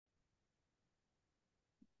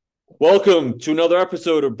Welcome to another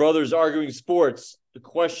episode of Brothers Arguing Sports. The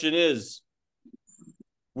question is,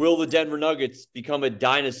 will the Denver Nuggets become a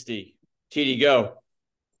dynasty? TD, go.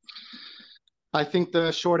 I think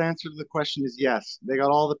the short answer to the question is yes. They got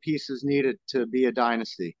all the pieces needed to be a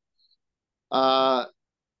dynasty. Uh,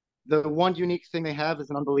 the one unique thing they have is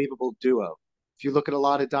an unbelievable duo. If you look at a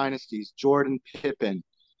lot of dynasties, Jordan Pippen,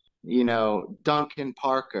 Duncan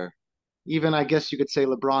Parker, even I guess you could say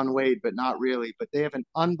LeBron Wade, but not really. But they have an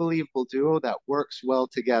unbelievable duo that works well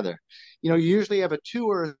together. You usually have a two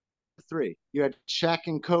or a three. You had Shaq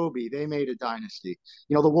and Kobe, they made a dynasty.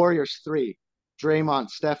 The Warriors three,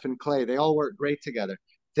 Draymond, Steph, and Clay, they all work great together.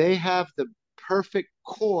 They have the perfect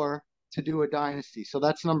core to do a dynasty. So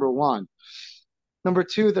that's number one. Number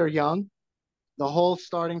two, they're young. The whole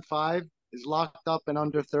starting five is locked up and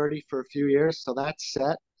under 30 for a few years. So that's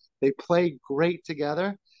set. They play great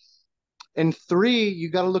together. And three, you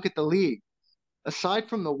got to look at the league. Aside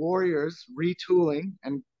from the Warriors retooling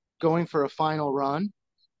and going for a final run,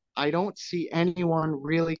 I don't see anyone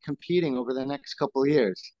really competing over the next couple of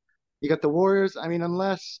years. You got the Warriors. Who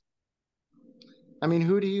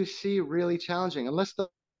do you see really challenging? Unless the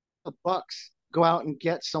Bucks go out and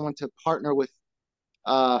get someone to partner with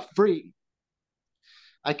free,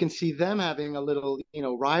 I can see them having a little,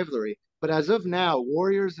 rivalry. But as of now,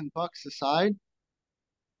 Warriors and Bucks aside,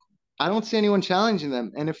 I don't see anyone challenging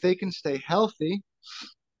them. And if they can stay healthy,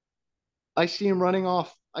 I see him running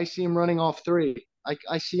off. I see him running off three.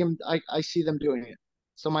 I see him. I see them doing it.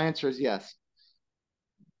 So my answer is yes.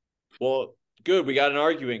 Well, good. We got an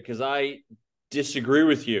argument because I disagree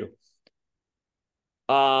with you.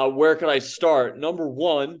 Where could I start? Number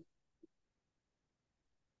one,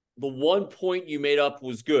 the one point you made up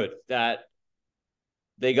was good, that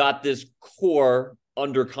they got this core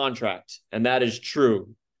under contract, and that is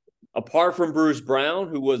true. Apart from Bruce Brown,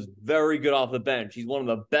 who was very good off the bench, he's one of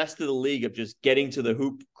the best of the league of just getting to the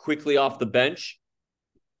hoop quickly off the bench.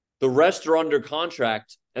 The rest are under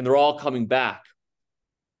contract, and they're all coming back.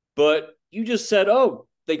 But you just said, oh,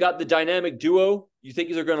 they got the dynamic duo. You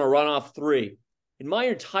think they're going to run off three. In my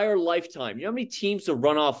entire lifetime, you know how many teams to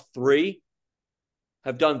run off three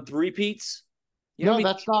have done three-peats? No,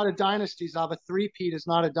 that's not a dynasty, Zav. A three-peat is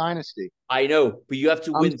not a dynasty. I know, but you have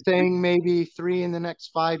to win. I'm saying maybe three in the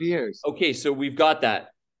next 5 years. Okay, so we've got that.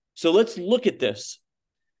 So let's look at this.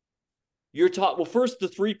 Well, first the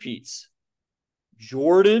three-peats.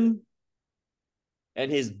 Jordan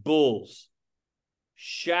and his Bulls.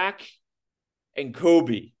 Shaq and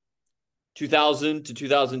Kobe. 2000 to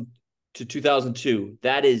 2002.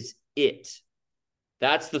 That is it.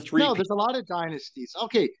 That's the three. No, there's a lot of dynasties.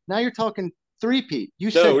 Okay, now you're talking three-peat.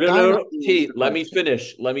 No. Hey, let me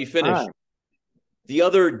finish. Right. The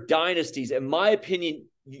other dynasties, in my opinion,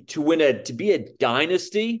 to be a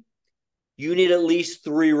dynasty, you need at least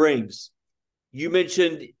 3 rings. You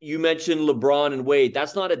mentioned LeBron and Wade.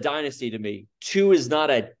 That's not a dynasty to me. 2 is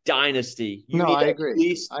not a dynasty. I agree. At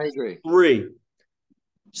least I agree. 3.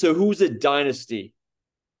 So who's a dynasty?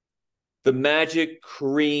 The Magic,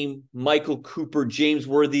 Kareem, Michael Cooper, James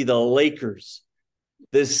Worthy, the Lakers,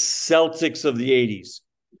 the Celtics of the 80s.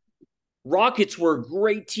 Rockets were a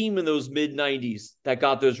great team in those mid-90s that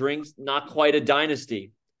got those rings. Not quite a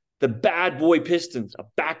dynasty. The bad boy Pistons, a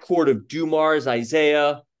backcourt of Dumars,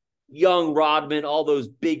 Isaiah, Young, Rodman, all those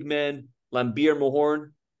big men, Lambeer,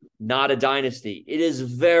 Mahorn, not a dynasty. It is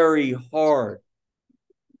very hard.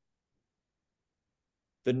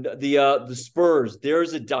 The Spurs,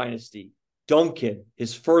 there's a dynasty. Duncan,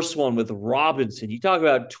 his first one with Robinson. You talk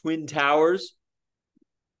about Twin Towers.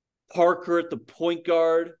 Parker at the point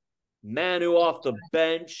guard. Manu off the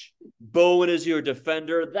bench. Bowen is your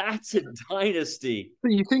defender. That's a dynasty.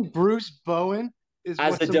 You think Bruce Bowen is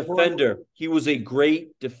as a defender? Important? He was a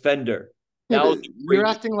great defender. Yeah, you're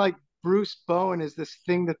acting like Bruce Bowen is this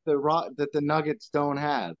thing that the Nuggets don't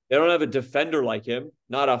have. They don't have a defender like him.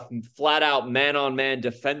 Not a flat-out man-on-man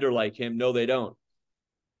defender like him. No, they don't.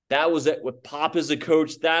 That was it. With Pop as a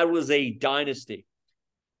coach, that was a dynasty.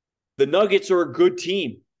 The Nuggets are a good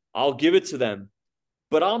team. I'll give it to them.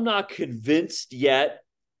 But I'm not convinced yet.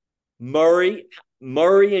 Murray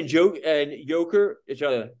and Jokic,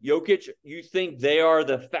 you think they are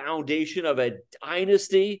the foundation of a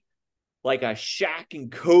dynasty? Like a Shaq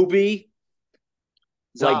and Kobe,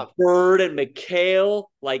 like Bird and McHale,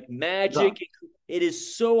 like Magic. It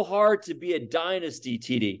is so hard to be a dynasty,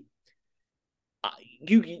 TD.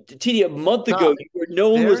 TD, a month ago, no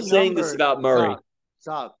one was saying this about Murray.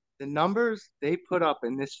 Stop. The numbers they put up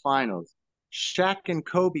in this finals, Shaq and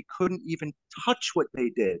Kobe couldn't even touch what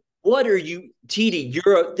they did. What are you, TD?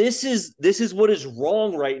 This is what is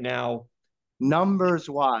wrong right now. Numbers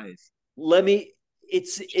wise.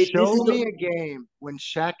 this Show is me a game when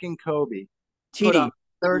Shaq and Kobe put TD. up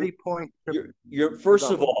 30-point You're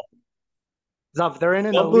first of all, Zav, they're in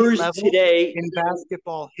an elite numbers level today. in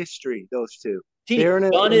basketball history, those two. TD, They're in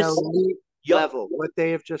an Giannis. elite Yup. level, what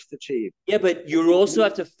they have just achieved. Yeah, but you also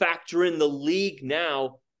have to factor in the league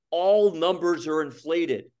now. All numbers are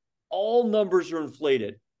inflated. All numbers are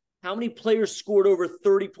inflated. How many players scored over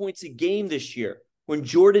 30 points a game this year? When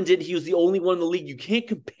Jordan did, he was the only one in the league. You can't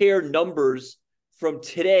compare numbers from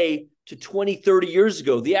today to 20, 30 years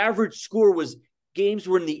ago. The average score was games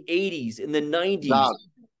were in the 80s, in the 90s. Zav,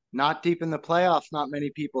 not deep in the playoffs. Not many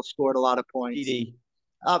people scored a lot of points. TD.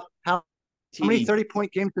 How many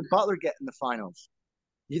 30-point games did Butler get in the finals?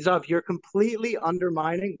 Zav, you're completely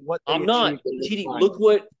undermining what they I'm not. achieved in the TD, finals. look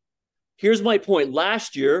what. Here's my point.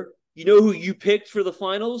 Last year, you know who you picked for the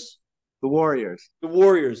finals? The Warriors. The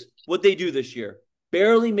Warriors. What'd they do this year?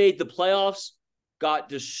 Barely made the playoffs, got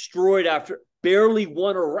destroyed after, barely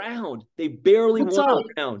won a round. They barely won a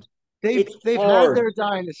round. They've had their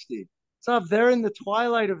dynasty. Zav, they're in the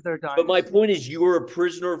twilight of their dynasty. But my point is, you are a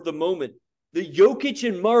prisoner of the moment. The Jokic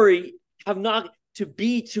and Murray have not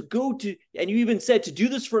and you even said to do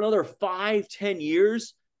this for another 5-10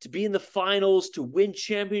 years, to be in the finals, to win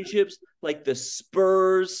championships like the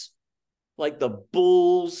Spurs, like the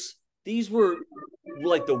Bulls. These were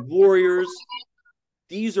like the Warriors.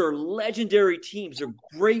 These are legendary teams. They're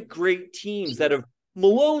great, great teams that have.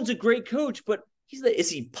 Malone's a great coach, but is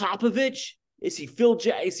he Popovich? Is he Phil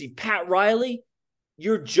Jackson? Is he Pat Riley?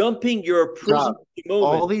 You're jumping. You're a prisoner of the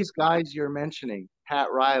moment. All these guys you're mentioning,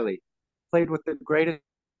 Pat Riley, played with the greatest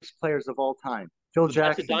players of all time. Phil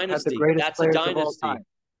Jackson had the greatest players of all time.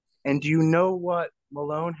 And do you know what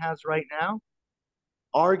Malone has right now?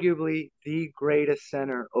 Arguably the greatest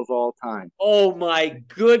center of all time. Oh, my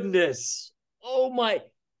goodness. Oh, my.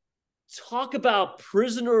 Talk about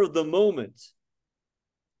prisoner of the moment.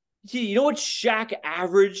 You know what Shaq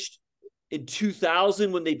averaged in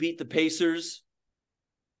 2000 when they beat the Pacers?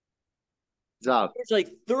 Zav. It's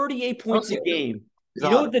like 38 points a game.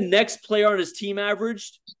 You know what the next player on his team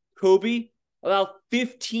averaged? Kobe? About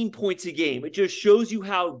 15 points a game. It just shows you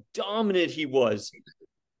how dominant he was.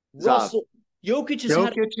 Russell, Jokic has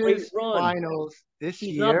had a great run. Finals this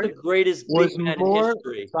He's year not the greatest big man in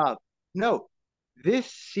history. No,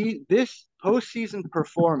 this postseason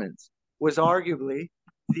performance was arguably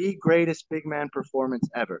the greatest big man performance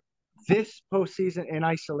ever. This postseason in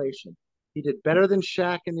isolation, he did better than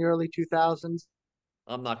Shaq in the early 2000s.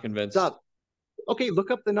 I'm not convinced. Okay, look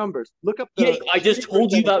up the numbers. Look up the. Yeah, I just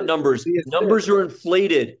told you about numbers. Numbers are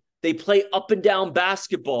inflated. They play up and down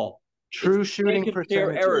basketball. True shooting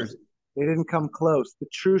percentages. They didn't come close. The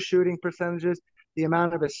true shooting percentages, the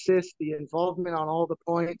amount of assists, the involvement on all the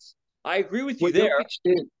points. I agree with you there.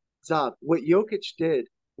 What Jokic did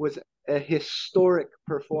was a historic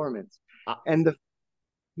performance.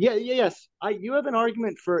 You have an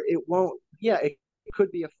argument for it won't. Yeah, it could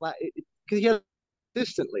be a flat because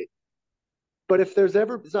consistently. But if there's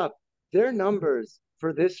ever their numbers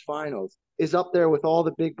for this finals is up there with all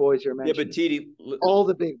the big boys you're mentioning. Yeah, but all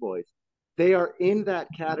the big boys, they are in that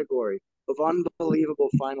category of unbelievable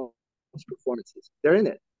finals performances. They're in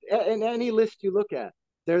it. In any list you look at,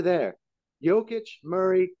 they're there. Jokic,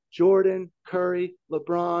 Murray, Jordan, Curry,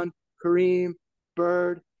 LeBron, Kareem,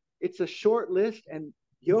 Bird. It's a short list, and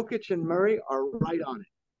Jokic and Murray are right on it.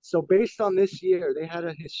 So based on this year, they had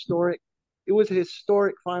it was a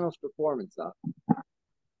historic finals performance.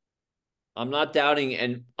 I'm not doubting,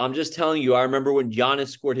 and I'm just telling you, I remember when Giannis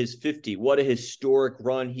scored his 50. What a historic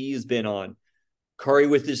run he's been on. Curry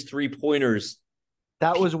with his 3-pointers.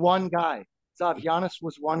 That was one guy. Giannis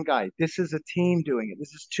was one guy. This is a team doing it.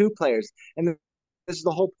 This is two players. And this is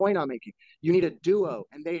the whole point I'm making. You need a duo,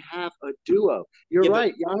 and they have a duo. You're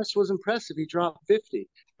right. Giannis was impressive. He dropped 50,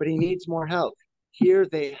 but he needs more help. Here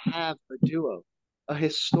they have a duo, a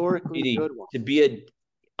historically good one.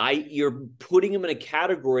 You're putting them in a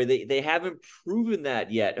category. They haven't proven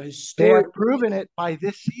that yet. They have proven it by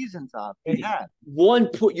this season, Zav. They have.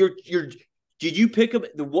 Did you pick up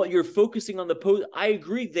what you're focusing on the post? I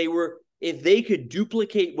agree. If they could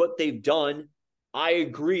duplicate what they've done, I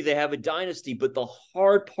agree they have a dynasty. But the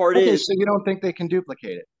hard part is, so you don't think they can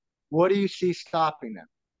duplicate it? What do you see stopping them?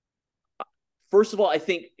 First of all, I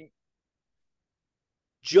think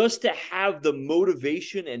just to have the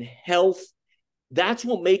motivation and health, that's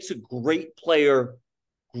what makes a great player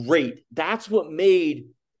great. That's why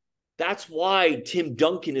Tim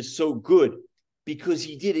Duncan is so good, because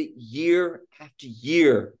he did it year after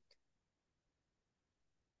year.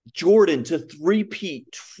 Jordan to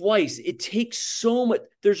three-peat twice. It takes so much.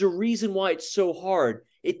 There's a reason why it's so hard.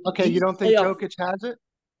 You don't think Jokic has it?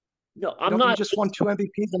 No, You I'm don't. He not. just won two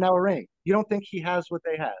MVPs and now a ring. You don't think he has what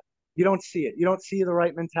they have. You don't see it. You don't see the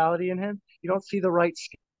right mentality in him. You don't see the right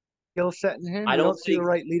skill set in him. I You don't don't see the think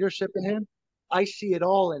right leadership in him. I see it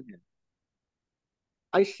all in him.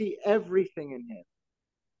 I see everything in him.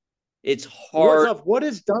 it's What's hard. up? What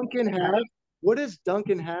does Duncan have? What does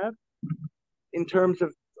Duncan have in terms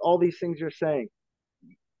of all these things you're saying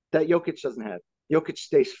that Jokic doesn't have? Jokic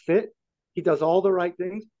stays fit. He does all the right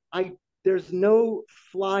things. I There's no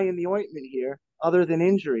fly in the ointment here other than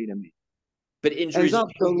injury to me. But Ends injuries up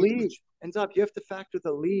are the league. huge. Ends up you have to factor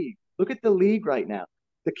the league. Look at the league right now.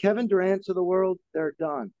 The Kevin Durant's of the world, they're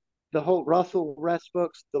done. The whole Russell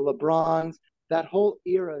Westbrooks, the LeBrons, that whole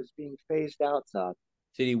era is being phased out, Zod.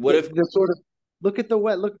 City, what if The sort of look at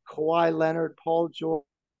Kawhi Leonard, Paul George,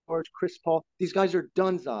 Chris Paul. These guys are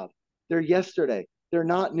done, Zod. They're yesterday. They're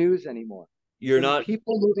not news anymore. you're The not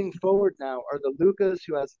people moving forward now are the Lucas,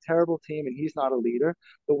 who has a terrible team and he's not a leader.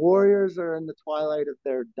 The Warriors are in the twilight of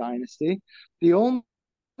their dynasty. The only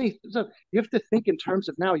so you have to think in terms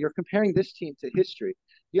of now you're comparing this team to history.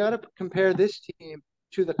 You got to compare this team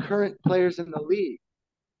to the current players in the league.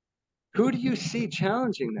 Who do you see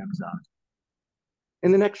challenging them, Zach,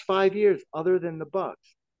 in the next 5 years, other than the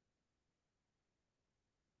Bucks?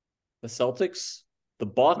 the Celtics, the Oh,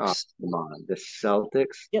 Bucks. come on, the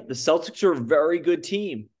Celtics. Yeah, the Celtics are a very good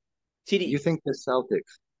team. You TD, think the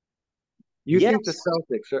Celtics? You think the yes,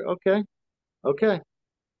 Celtics are okay? Okay.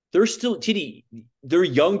 they're still TD. They're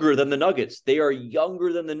younger than the Nuggets. They are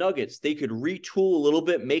younger than the Nuggets. They could retool a little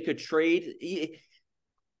bit, make a trade.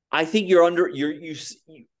 I think you're under. You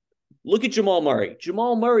look at Jamal Murray.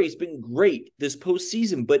 Jamal Murray's been great this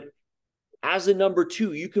postseason, but as a number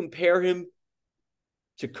two, you compare him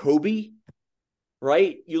to Kobe,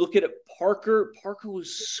 right? You look at it, Parker. Parker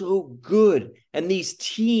was so good, and these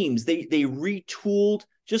teams they retooled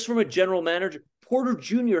just from a general manager. Porter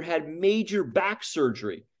Jr. had major back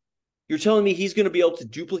surgery. You're telling me he's going to be able to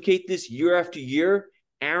duplicate this year after year?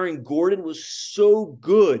 Aaron Gordon was so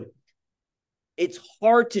good. It's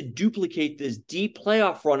hard to duplicate this deep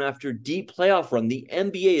playoff run after deep playoff run. The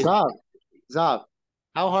NBA is Zav, Zav,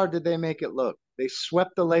 how hard did they make it look? They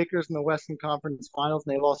swept the Lakers in the Western Conference Finals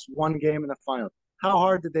and they lost one game in the finals. How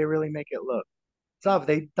hard did they really make it look? Zav,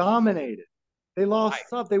 they dominated. They lost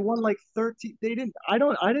Zav. They won like 13. They didn't I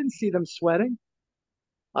didn't see them sweating.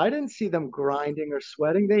 I didn't see them grinding or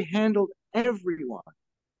sweating. They handled everyone.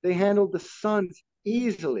 They handled the Suns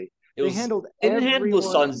easily. it They was handled they didn't handle the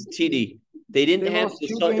everyone. Suns, TD. They didn't They handle lost the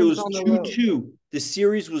two Suns. It games was on the road. 2-2. The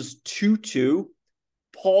series was 2-2.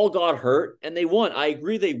 Paul got hurt and they won. I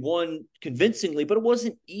agree they won convincingly, but it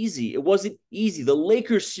wasn't easy. It wasn't easy. The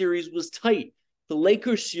Lakers series was tight. The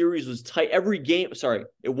Lakers series was tight. Every game, sorry,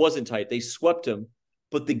 it wasn't tight. They swept them.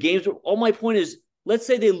 But the games were, all my point is, let's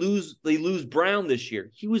say they lose Brown this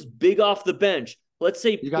year. He was big off the bench. Let's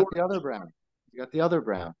say You got the other Brown. You got the other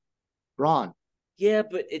Brown. Braun. yeah,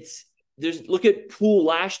 but it's there's look at Poole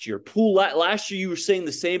last year. Last year you were saying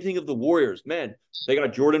the same thing of the Warriors. Man, they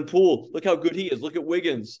got Jordan Poole. Look how good he is. Look at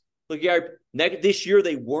Wiggins. Look, yeah, this year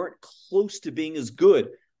they weren't close to being as good.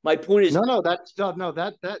 My point is,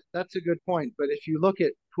 That's a good point. But if you look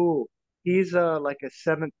at Poole, he's like a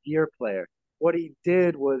seventh year player. What he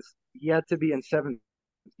did was he had to be in seventh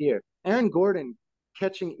year. Aaron Gordon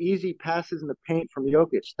catching easy passes in the paint from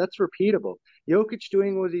Jokic. That's repeatable. Jokic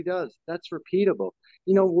doing what he does. That's repeatable.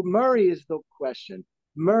 You know, Murray is the question.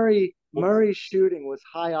 Murray's shooting was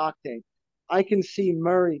high octane. I can see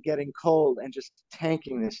Murray getting cold and just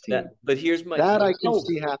tanking this team. but here's my That I can no,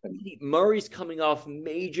 see happen. Murray's coming off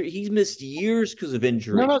major. He's missed years because of No,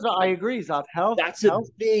 injury. no, I agree, Zav. That's a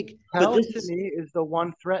big. But Health this to is me is the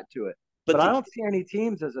one threat to it. but But I don't see any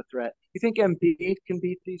teams as a threat. You think Embiid can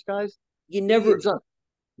beat these guys? you never. He's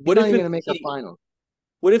What not if even it, going to make a final.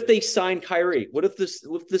 What if they sign Kyrie? What if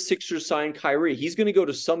the Sixers sign Kyrie? He's going to go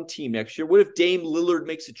to some team next year. What if Dame Lillard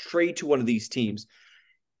makes a trade to one of these teams?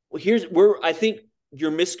 Well, here's where I think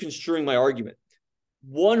you're misconstruing my argument.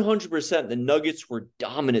 100% the Nuggets were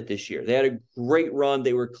dominant this year. They had a great run.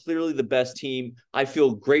 They were clearly the best team. I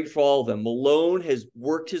feel great for all of them. Malone has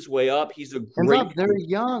worked his way up. He's a And great look, they're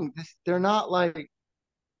young. They're not like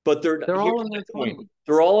but they're here's all in my their point. 20s.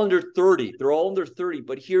 They're all under 30. They're all under 30.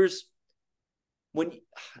 But here's when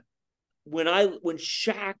when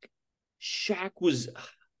Shaq was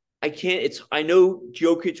I can't it's I know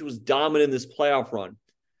Jokic was dominant in this playoff run,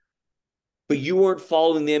 but you weren't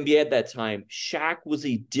following the NBA at that time. Shaq was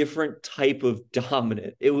a different type of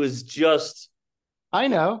dominant. It was just I it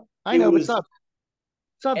know, but was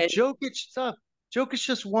and Jokic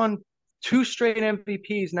just won two straight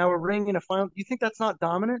MVPs, now a ring in a final. You think that's not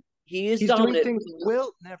dominant? He is He's doing dominant. things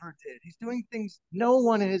Wilt never did. He's doing things no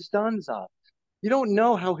one has done, Zop. You don't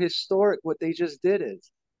know how historic what they just did is.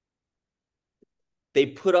 They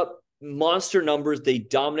put up monster numbers. They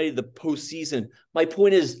dominated the postseason. My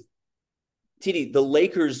point is, TD, the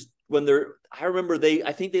Lakers,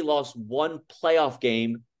 I think they lost one playoff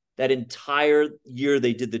game that entire year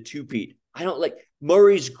they did the two-peat. I don't like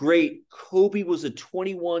Murray's great. Kobe was a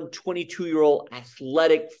 21, 22-year-old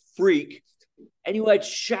athletic freak. And you had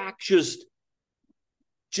Shaq just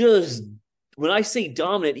when I say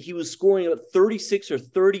dominant, he was scoring at 36 or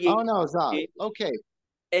 38. Oh no, Zop. Okay,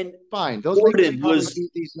 and fine. Those Lakers Gordon probably was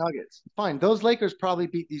beat these Nuggets. Fine. Those Lakers probably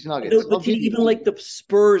beat these Nuggets. I'll but give you even like the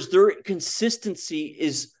Spurs, their consistency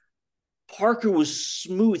is Parker was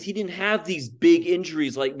smooth. He didn't have these big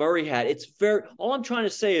injuries like Murray had. It's very all I'm trying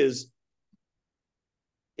to say is,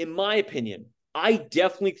 in my opinion, I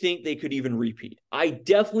definitely think they could even repeat. I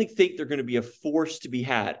definitely think they're going to be a force to be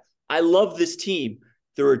had. I love this team.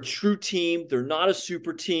 They're a true team. They're not a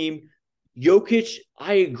super team. Jokic,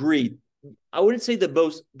 I agree. I wouldn't say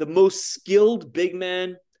the most skilled big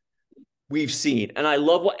man we've seen. And I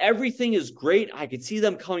love everything is great. I could see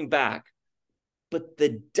them coming back. But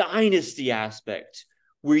the dynasty aspect,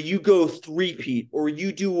 where you go three-peat or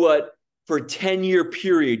you do what for a 10-year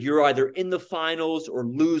period, you're either in the finals or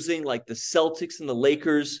losing like the Celtics and the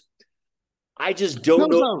Lakers. I just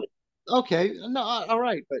don't know. No. Okay, no, all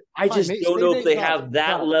right, but I fine. just don't know if they have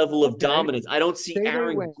that level of okay. dominance. I don't see Say Aaron.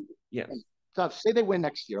 they win. Yeah. Stop. Say they win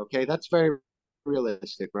next year. Okay, that's very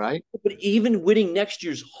realistic, right? But even winning next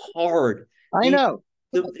year's hard. I know.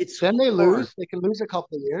 It's then they hard. lose. They can lose a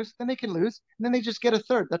couple of years. Then they can lose, and then they just get a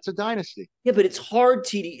third. That's a dynasty. Yeah, but it's hard,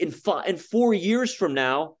 TD. In 4 years from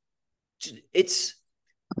now, it's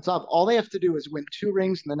all they have to do is win two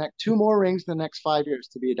more rings in the next 5 years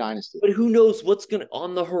to be a dynasty. But who knows what's going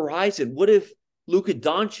on the horizon? What if Luka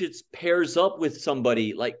Doncic pairs up with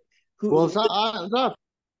somebody like who? Well,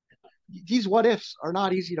 these what ifs are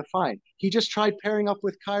not easy to find. He just tried pairing up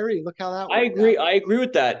with Kyrie. Look how that worked. I agree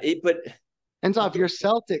with that. And your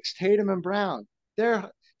Celtics, Tatum and Brown,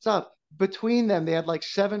 between them, they had like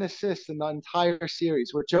 7 assists in the entire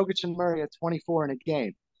series, where Jokic and Murray had 24 in a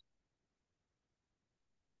game.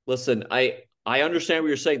 Listen, I understand what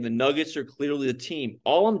you're saying. The Nuggets are clearly the team.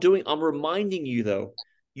 All I'm doing, I'm reminding you, though,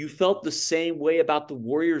 you felt the same way about the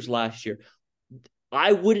Warriors last year.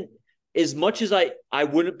 I wouldn't, as much as I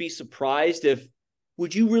wouldn't be surprised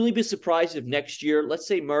would you really be surprised if next year, let's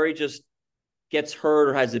say Murray just gets hurt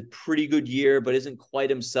or has a pretty good year, but isn't quite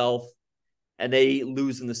himself, and they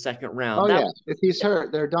lose in the second round? Oh, if he's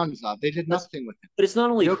hurt, they're done, Zav. They did nothing with him. But it's not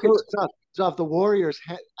only Zav, the Warriors,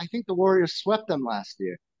 I think the Warriors swept them last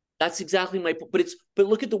year. That's exactly my point. But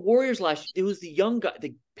look at the Warriors last year. It was the young guy,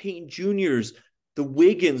 the Payton Juniors, the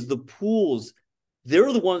Wiggins, the Pools.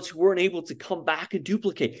 They're the ones who weren't able to come back and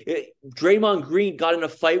duplicate. Draymond Green got in a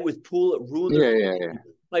fight with Poole. It ruined their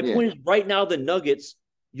My point is, right now, the Nuggets,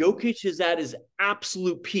 Jokic is at his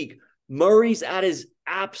absolute peak. Murray's at his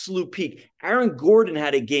absolute peak. Aaron Gordon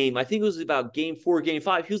had a game. I think it was about game 4, game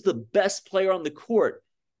 5. He was the best player on the court.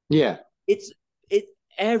 Yeah. It's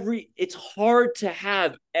hard to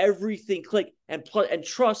have everything click and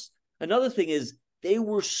trust. Another thing is they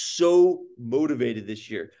were so motivated this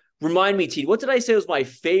year. Remind me, T, what did I say was my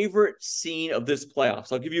favorite scene of this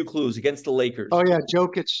playoffs? I'll give you clues. Against the Lakers. Oh yeah,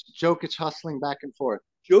 Jokic hustling back and forth.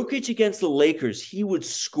 Jokic against the Lakers, he would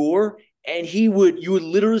score and you would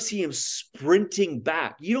literally see him sprinting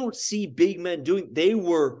back. You don't see big men doing. They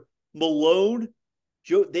were Malone.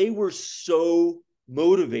 They were so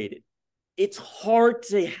motivated. It's hard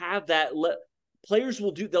to have that. Players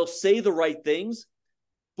they'll say the right things,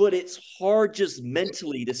 but it's hard just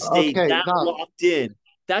mentally to stay locked in.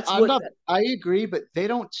 I agree, but they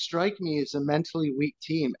don't strike me as a mentally weak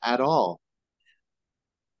team at all.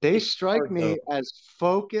 They strike me as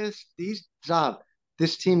focused.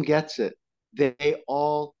 This team gets it. They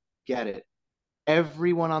all get it.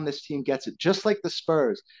 Everyone on this team gets it. Just like the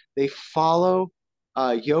Spurs, they follow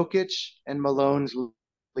Jokic and Malone's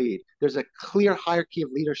lead. There's a clear hierarchy of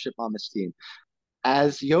leadership on this team.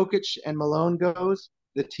 As Jokic and Malone goes,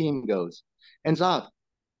 the team goes. And Zav,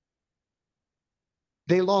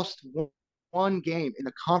 they lost one game in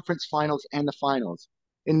the conference finals and the finals.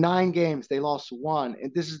 In 9 games, they lost 1,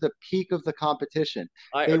 and this is the peak of the competition.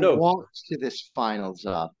 They walked to this finals,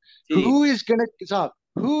 Zav. Who is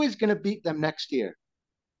gonna beat them next year?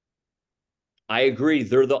 I agree.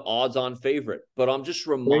 They're the odds-on favorite, but I'm just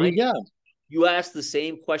reminding you asked the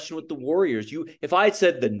same question with the Warriors. If I had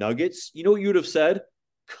said the Nuggets, you know what you would have said?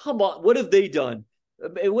 Come on, what have they done?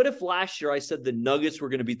 What if last year I said the Nuggets were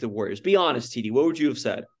going to beat the Warriors? Be honest, TD. What would you have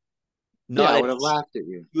said? Yeah, not I a would have laughed at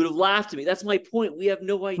you. you would have laughed at me. That's my point. We have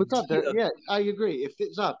no What's up idea. there? Yeah, I agree. If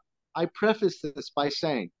it's up, I preface this by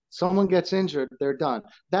saying someone gets injured, they're done.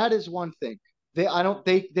 That is one thing. I don't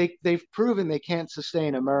they've proven they can't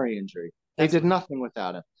sustain a Murray injury. They That's did nothing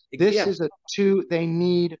without him. This yeah. is a two, they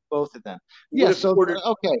need both of them. What Yeah, if so Porter?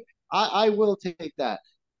 okay, I will take that.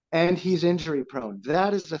 And he's injury prone.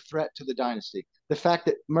 That is a threat to the dynasty. The fact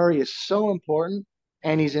that Murray is so important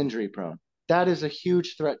and he's injury prone. That is a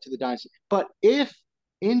huge threat to the dynasty. But if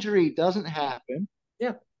injury doesn't happen,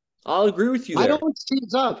 Yeah, I'll agree with you I there. don't see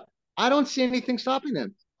up. I don't see anything stopping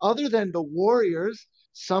them other than the Warriors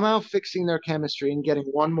somehow fixing their chemistry and getting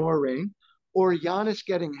one more ring, or Giannis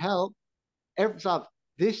getting help.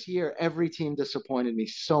 This year, every team disappointed me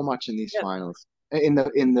so much in these Yeah, finals, in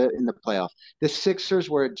the playoff. The Sixers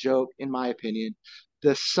were a joke, in my opinion.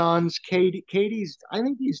 The Suns, KD's. I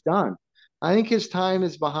think he's done. I think his time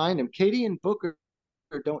is behind him. KD and Booker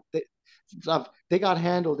don't. They got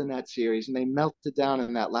handled in that series and they melted down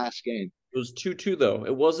in that last game. it was 2-2 though.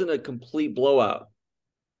 It wasn't a complete blowout.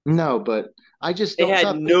 No, but I just They don't had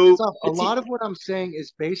stop. no. A lot of what I'm saying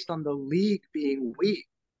is based on the league being weak.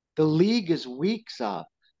 The league is weak, Zab.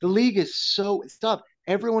 The league is so stop.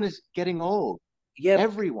 Everyone is getting old. Yeah,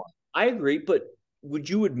 Everyone. I agree. But would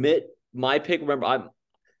you admit my pick? Remember, I'm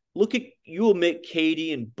look at you admit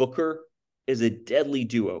Katie and Booker is a deadly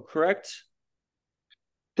duo, correct?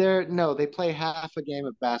 They're no, they play half a game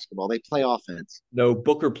of basketball. They play offense. No,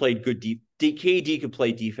 Booker played good deep. KD could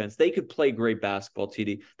play defense. They could play great basketball.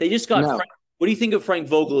 TD. They just got. No, What do you think of Frank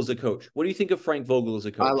Vogel as a coach? What do you think of Frank Vogel as a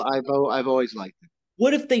I, coach? I've always liked it.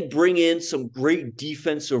 What if they bring in some great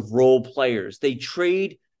defensive role players? They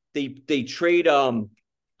trade. They trade. I'm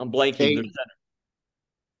blanking. Their Aiden,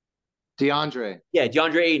 DeAndre. Yeah,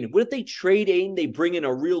 DeAndre Ayton. What if they trade Ayton? They bring in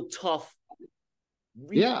a real tough.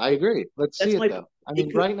 Yeah, I agree. Let's see That's it my. though. I It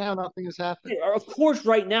mean, could, right now nothing has happened. of course,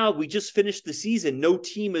 right now we just finished the season. No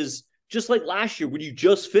team is just like last year when you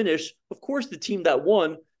just finished. Of course, the team that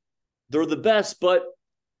won, they're the best, but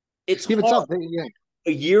it's Yeah, what's hard. up? Yeah.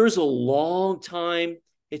 A year is a long time.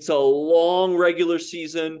 It's a long regular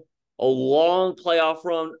season, a long playoff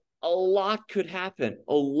run. A lot could happen.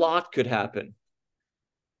 A lot could happen.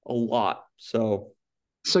 A lot. So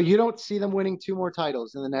So you don't see them winning two more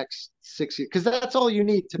titles in the next 6 years because that's all you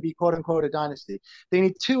need to be quote unquote a dynasty. They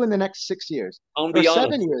need two in the next 6 years I'm gonna or be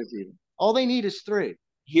 7 years honest. even. All they need is three.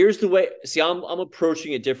 Here's the way. See, I'm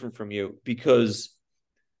approaching it different from you because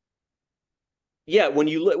yeah, when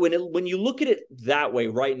you look at it that way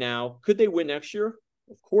right now, could they win next year?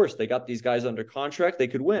 Of course, they got these guys under contract. They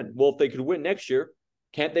could win. Well, if they could win next year,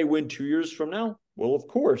 can't they win 2 years from now? Well, of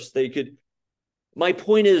course they could. My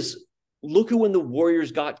point is, look at when the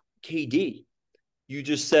Warriors got KD. You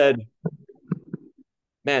just said,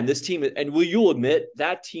 man, this team, and you'll admit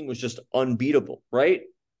that team was just unbeatable, right?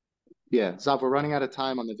 Yeah, Zav, we're running out of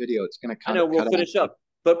time on the video. It's going to I kind know of we'll cut out. finish up,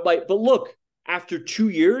 but look, after 2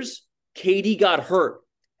 years, KD got hurt,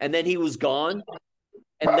 and then he was gone,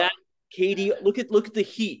 and that KD look at the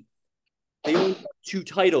Heat. They only got two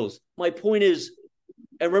titles. My point is,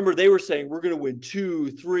 and remember they were saying we're going to win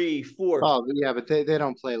 2, 3, 4. Oh, yeah, but they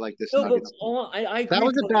don't play like this No, but Nuggets. I That agree.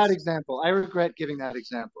 was a bad example. I regret giving that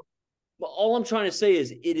example. But all I'm trying to say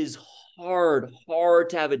is it is hard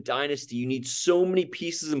to have a dynasty. You need so many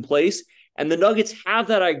pieces in place, and the Nuggets have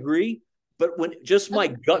that. I agree, but when just my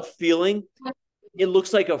gut feeling, it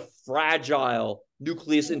looks like a fragile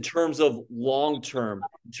nucleus in terms of long term,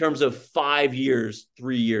 in terms of 5 years,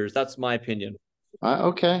 3 years. That's my opinion.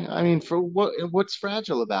 Okay. I mean, for what's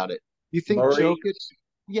fragile about it? You think Murray, Jokic?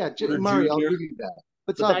 Yeah, Porter Murray, I'll Jr., give you that.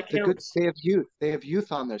 But but Zav, that the good counts. they have youth. They have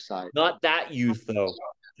youth on their side. Not that youth though.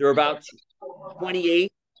 They're about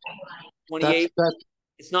 28, That's 28. that's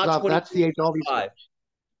It's not Zav, 20, that's the age all these. 25.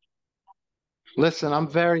 Listen, I'm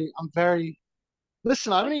very.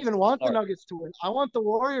 Listen, I don't even want the Sorry. Nuggets to win. I want the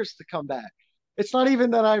Warriors to come back. It's not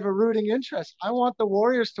even that I have a rooting interest. I want the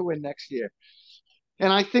Warriors to win next year,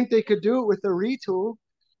 and I think they could do it with a retool.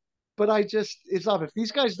 But it's up. If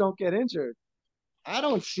these guys don't get injured, I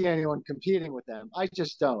don't see anyone competing with them. I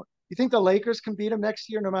just don't. You think the Lakers can beat them next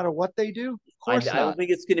year, no matter what they do? Of I course don't not. think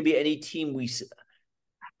it's going to be any team we.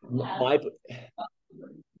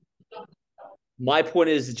 My point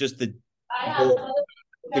is just the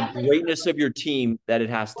greatness of your team that it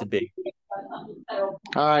has to be. All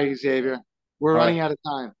right, Xavier. We're All right. running out of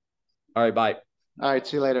time. All right. Bye. All right,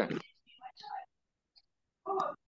 see you later.